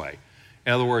this way.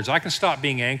 In other words, I can stop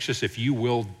being anxious if you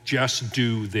will just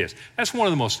do this. That's one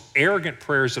of the most arrogant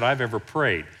prayers that I've ever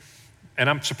prayed. And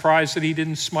I'm surprised that he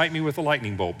didn't smite me with a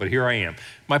lightning bolt, but here I am.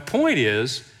 My point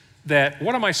is that,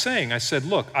 what am I saying? I said,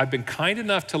 look, I've been kind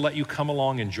enough to let you come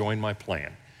along and join my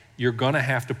plan. You're gonna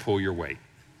have to pull your weight,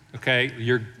 okay?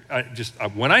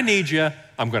 When I need you,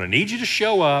 I'm gonna need you to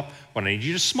show up. When I need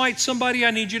you to smite somebody,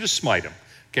 I need you to smite them.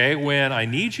 Okay, when I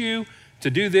need you to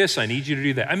do this, I need you to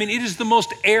do that. I mean, it is the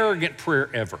most arrogant prayer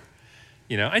ever,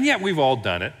 you know, and yet we've all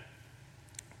done it.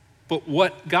 But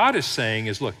what God is saying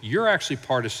is, look, you're actually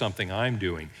part of something I'm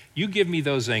doing. You give me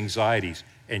those anxieties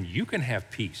and you can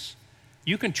have peace.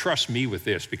 You can trust me with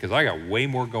this because I got way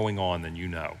more going on than you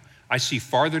know. I see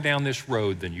farther down this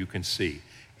road than you can see.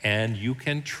 And you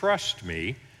can trust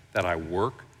me that I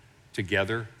work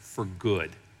together for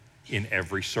good in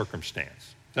every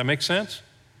circumstance. Does that make sense?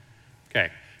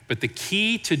 Okay. But the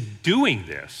key to doing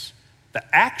this, the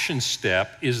action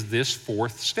step, is this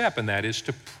fourth step, and that is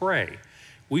to pray.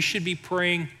 We should be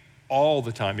praying all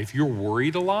the time. If you're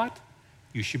worried a lot,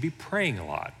 you should be praying a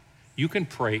lot. You can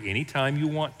pray anytime you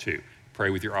want to. Pray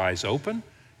with your eyes open.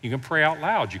 You can pray out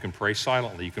loud. You can pray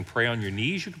silently. You can pray on your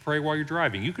knees. You can pray while you're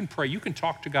driving. You can pray. You can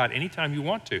talk to God anytime you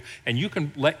want to. And you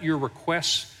can let your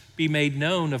requests be made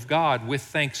known of God with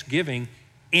thanksgiving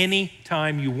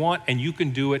anytime you want. And you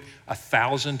can do it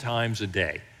 1,000 times a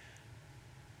day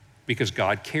because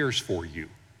God cares for you.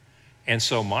 And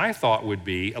so my thought would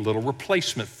be a little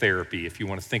replacement therapy, if you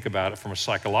want to think about it from a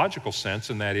psychological sense,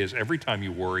 and that is every time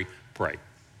you worry, pray.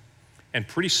 And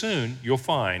pretty soon you'll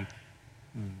find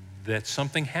that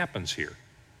something happens here,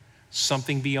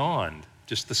 something beyond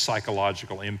just the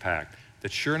psychological impact,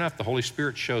 that sure enough, the Holy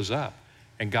Spirit shows up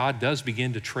and God does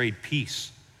begin to trade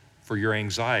peace for your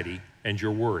anxiety and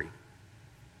your worry.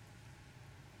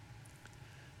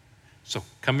 So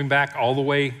coming back all the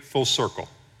way full circle,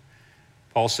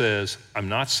 Paul says, I'm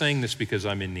not saying this because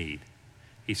I'm in need.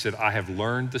 He said, I have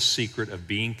learned the secret of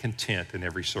being content in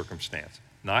every circumstance,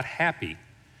 not happy,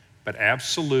 but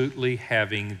absolutely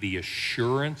having the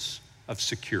assurance of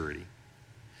security.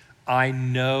 I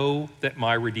know that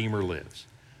my Redeemer lives.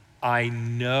 I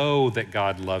know that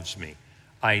God loves me.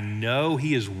 I know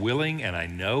He is willing and I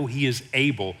know He is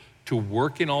able to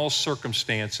work in all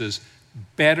circumstances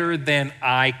better than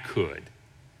I could.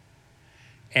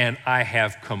 And I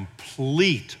have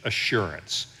complete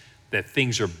assurance that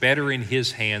things are better in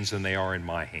His hands than they are in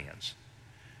my hands.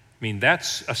 I mean,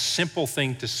 that's a simple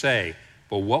thing to say,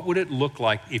 but what would it look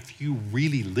like if you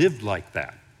really lived like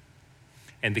that?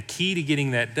 And the key to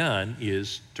getting that done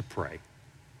is to pray.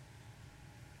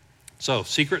 So,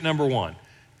 secret number one,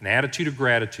 an attitude of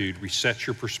gratitude resets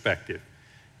your perspective.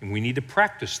 And we need to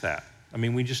practice that. I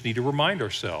mean, we just need to remind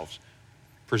ourselves.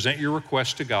 Present your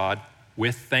request to God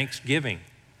with thanksgiving.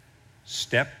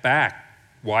 Step back,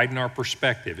 widen our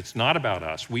perspective. It's not about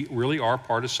us. We really are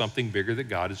part of something bigger that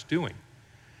God is doing.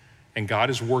 And God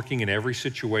is working in every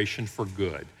situation for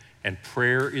good. And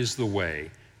prayer is the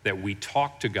way that we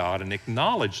talk to God and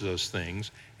acknowledge those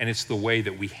things. And it's the way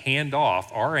that we hand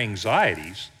off our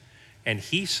anxieties. And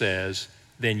He says,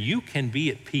 then you can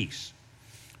be at peace.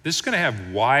 This is going to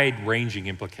have wide-ranging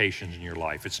implications in your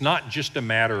life. It's not just a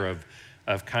matter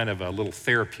of kind of a little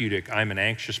therapeutic, I'm an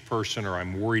anxious person or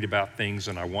I'm worried about things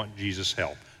and I want Jesus'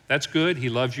 help. That's good. He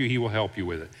loves you. He will help you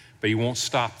with it. But He won't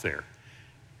stop there.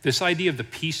 This idea of the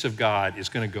peace of God is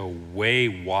going to go way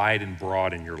wide and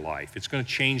broad in your life. It's going to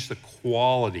change the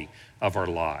quality of our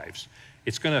lives.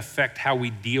 It's going to affect how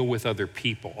we deal with other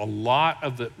people. A lot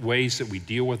of the ways that we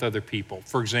deal with other people.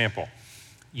 For example,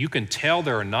 you can tell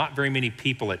there are not very many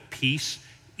people at peace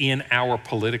in our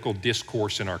political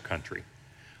discourse in our country.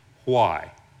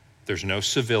 Why? There's no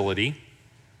civility.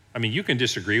 I mean, you can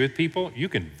disagree with people, you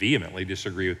can vehemently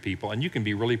disagree with people, and you can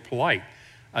be really polite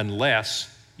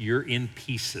unless you're in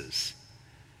pieces.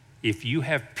 If you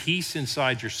have peace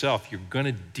inside yourself, you're going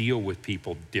to deal with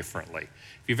people differently.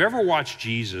 If you've ever watched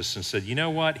Jesus and said, you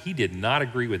know what, He did not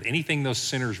agree with anything those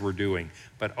sinners were doing,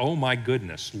 but oh my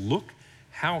goodness, look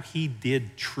how He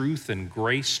did truth and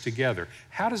grace together.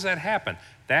 How does that happen?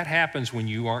 That happens when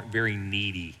you aren't very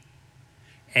needy.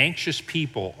 Anxious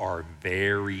people are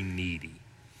very needy.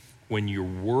 When your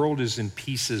world is in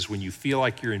pieces, when you feel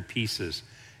like you're in pieces,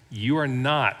 you are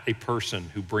not a person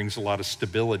who brings a lot of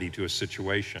stability to a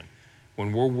situation.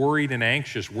 When we're worried and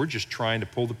anxious, we're just trying to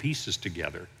pull the pieces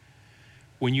together.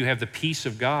 When you have the peace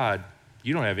of God,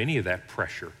 you don't have any of that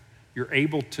pressure. You're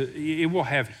able to, it will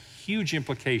have huge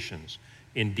implications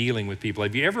in dealing with people.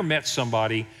 Have you ever met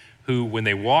somebody who, when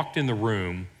they walked in the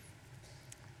room,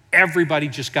 everybody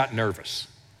just got nervous,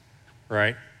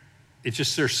 right? It's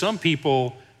just, there's some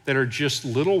people that are just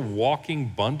little walking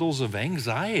bundles of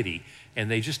anxiety, and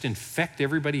they just infect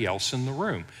everybody else in the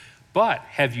room. But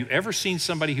have you ever seen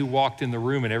somebody who walked in the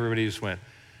room and everybody just went,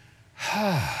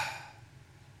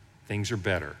 things are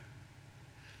better?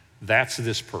 That's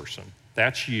this person.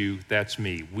 That's you. That's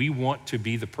me. We want to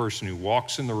be the person who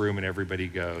walks in the room and everybody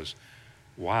goes,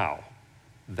 wow,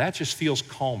 that just feels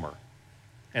calmer.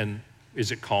 And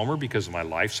is it calmer because my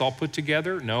life's all put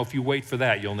together? No, if you wait for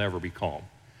that, you'll never be calm.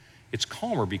 It's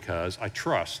calmer because I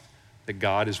trust that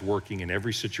God is working in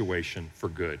every situation for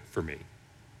good for me.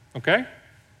 Okay?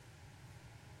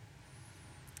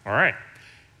 All right.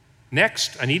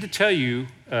 Next, I need to tell you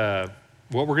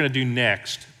what we're going to do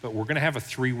next, but we're going to have a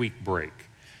 3-week break.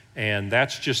 And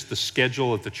that's just the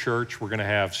schedule at the church. We're going to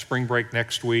have spring break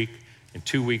next week. In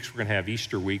 2 weeks, we're going to have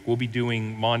Easter week. We'll be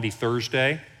doing Maundy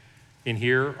Thursday in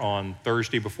here on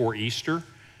Thursday before Easter.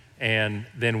 And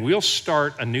then we'll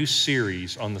start a new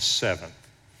series on the 7th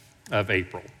of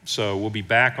April. So we'll be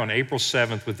back on April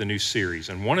 7th with the new series.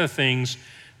 And one of the things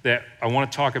that I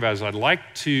want to talk about is I'd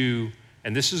like to,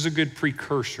 and this is a good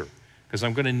precursor, because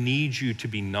I'm going to need you to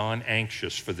be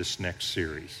non-anxious for this next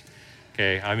series.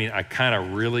 Okay, I mean, I kind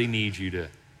of really need you to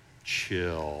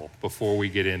chill before we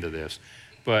get into this.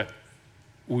 But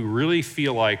we really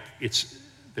feel like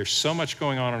there's so much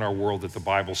going on in our world that the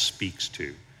Bible speaks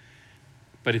to.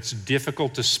 But it's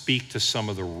difficult to speak to some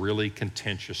of the really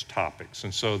contentious topics.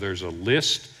 And so there's a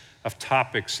list of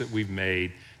topics that we've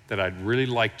made that I'd really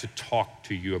like to talk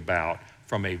to you about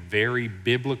from a very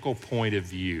biblical point of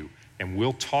view. And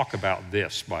we'll talk about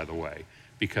this, by the way,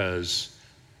 because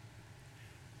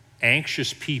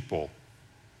anxious people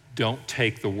don't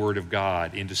take the Word of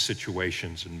God into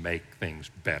situations and make things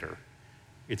better.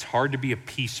 It's hard to be a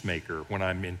peacemaker when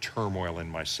I'm in turmoil in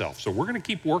myself. So we're going to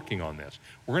keep working on this.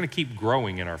 We're going to keep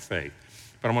growing in our faith.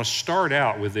 But I'm going to start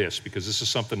out with this because this is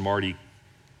something Marty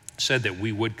said that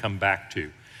we would come back to,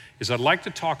 is I'd like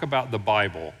to talk about the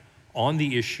Bible on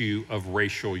the issue of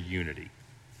racial unity.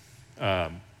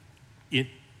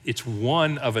 It's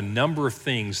one of a number of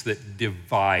things that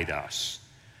divide us.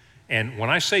 And when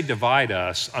I say divide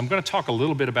us, I'm going to talk a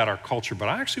little bit about our culture, but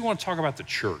I actually want to talk about the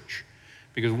church,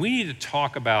 because we need to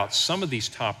talk about some of these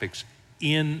topics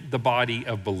in the body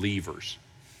of believers.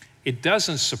 It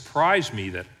doesn't surprise me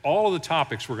that all of the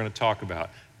topics we're going to talk about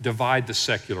divide the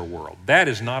secular world. That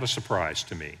is not a surprise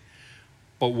to me.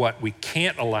 But what we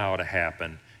can't allow to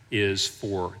happen is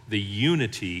for the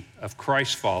unity of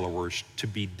Christ followers to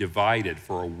be divided,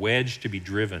 for a wedge to be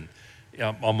driven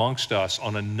amongst us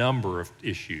on a number of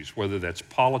issues, whether that's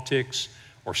politics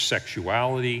or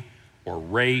sexuality or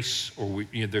race, or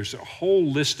there's a whole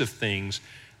list of things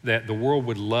that the world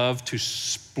would love to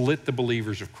split the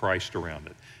believers of Christ around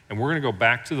it. And we're going to go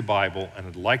back to the Bible, and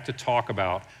I'd like to talk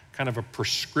about kind of a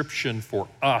prescription for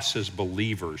us as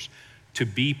believers to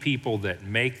be people that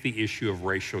make the issue of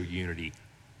racial unity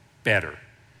better.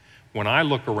 When I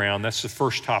look around, that's the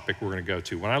first topic we're going to go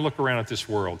to. When I look around at this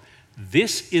world,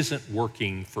 this isn't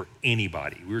working for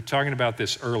anybody. We were talking about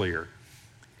this earlier.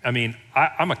 I mean,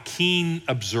 I'm a keen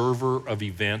observer of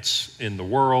events in the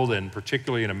world, and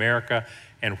particularly in America,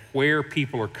 and where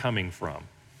people are coming from.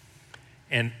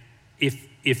 And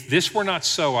if this were not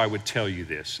so, I would tell you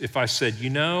this. If I said,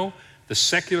 the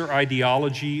secular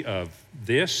ideology of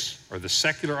this or the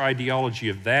secular ideology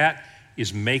of that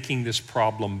is making this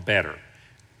problem better.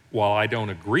 While I don't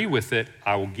agree with it,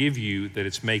 I will give you that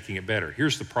it's making it better.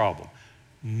 Here's the problem.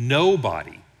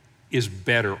 Nobody is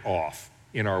better off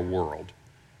in our world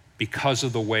because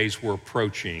of the ways we're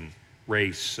approaching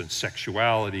race and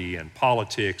sexuality and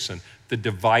politics and the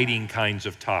dividing kinds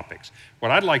of topics.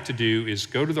 What I'd like to do is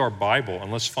go to our Bible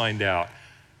and let's find out,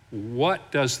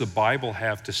 what does the Bible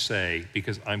have to say?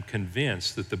 Because I'm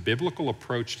convinced that the biblical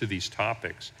approach to these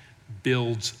topics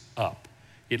builds up.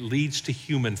 It leads to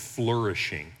human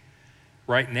flourishing.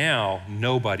 Right now,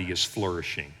 nobody is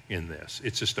flourishing in this.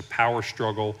 It's just a power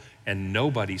struggle, and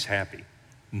nobody's happy.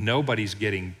 Nobody's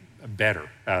getting better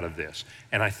out of this.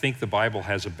 And I think the Bible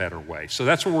has a better way. So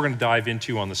that's what we're going to dive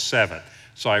into on the 7th.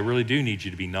 So I really do need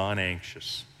you to be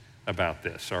non-anxious about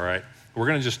this, all right? We're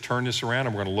going to just turn this around,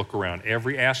 and we're going to look around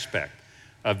every aspect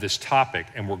of this topic,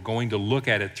 and we're going to look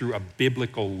at it through a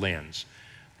biblical lens.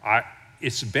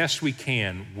 It's the best we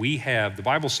can. The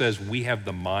Bible says we have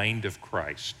the mind of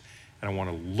Christ. And I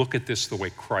want to look at this the way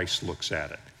Christ looks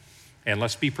at it. And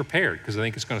let's be prepared, because I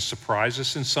think it's going to surprise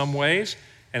us in some ways,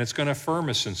 and it's going to affirm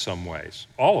us in some ways,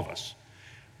 all of us.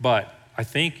 But I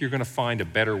think you're going to find a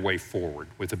better way forward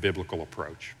with a biblical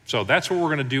approach. So that's what we're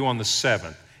going to do on the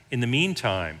 7th. In the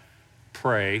meantime,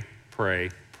 pray,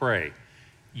 pray, pray.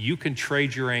 You can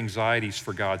trade your anxieties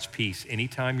for God's peace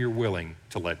anytime you're willing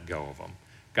to let go of them.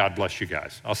 God bless you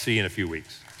guys. I'll see you in a few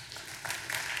weeks.